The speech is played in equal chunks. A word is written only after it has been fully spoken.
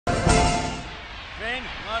Gremlin.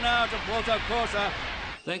 1 hour to Porto Corsa.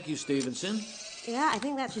 Thank you, Stevenson. Yeah, I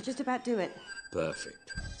think that should just about do it.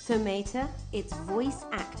 Perfect. So, Mater, it's voice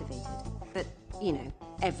activated. But, you know,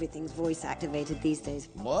 everything's voice activated these days.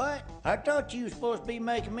 What? I thought you were supposed to be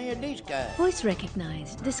making me a disguise. Voice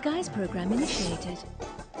recognized. Disguise program initiated.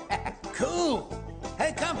 Cool.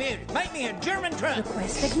 Hey, computer, make me a German truck.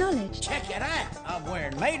 Request acknowledged. Check it out. I'm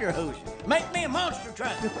wearing Materhosen. Make me a monster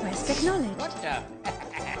truck. Request acknowledged. What the?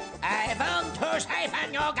 I want to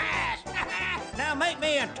siphon your gas. Now make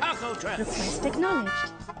me a taco truck. Request acknowledged.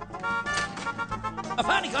 A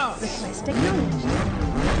funny car. Request acknowledged.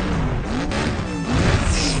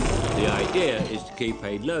 The idea is to keep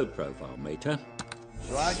a low profile, Mater,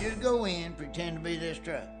 So I just go in, pretend to be this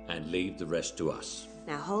truck. and leave the rest to us.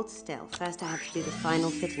 Now, hold still. First, I have to do the final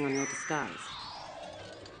fitting on your disguise.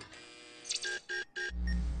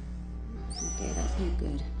 Okay, that's no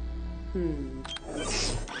good.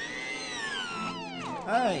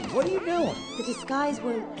 Hey, what are you doing? The disguise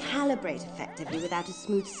won't calibrate effectively without a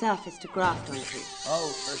smooth surface to graft onto. Oh,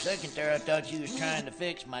 for a second there, I thought you was trying to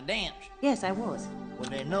fix my dents. Yes, I was. Well,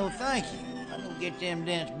 then, no thank you. I don't get them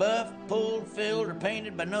dents buffed, pulled, filled, or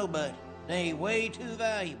painted by nobody. They way too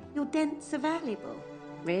valuable. Your dents are valuable.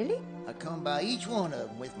 Really? I come by each one of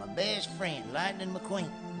them with my best friend, Lightning McQueen.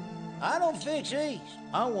 I don't fix these.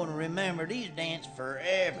 I want to remember these dents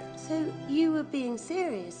forever. So you were being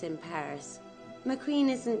serious in Paris. McQueen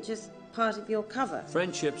isn't just part of your cover.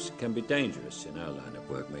 Friendships can be dangerous in our line of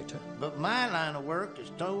work, Mater. But my line of work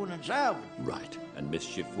is towing and salvaging. Right, and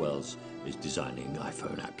Mischief Wells is designing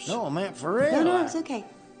iPhone apps. No, I meant for real. No, it's okay.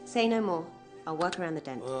 Say no more. I'll work around the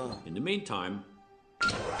dent. In the meantime,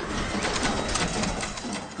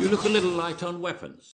 you look a little light on weapons.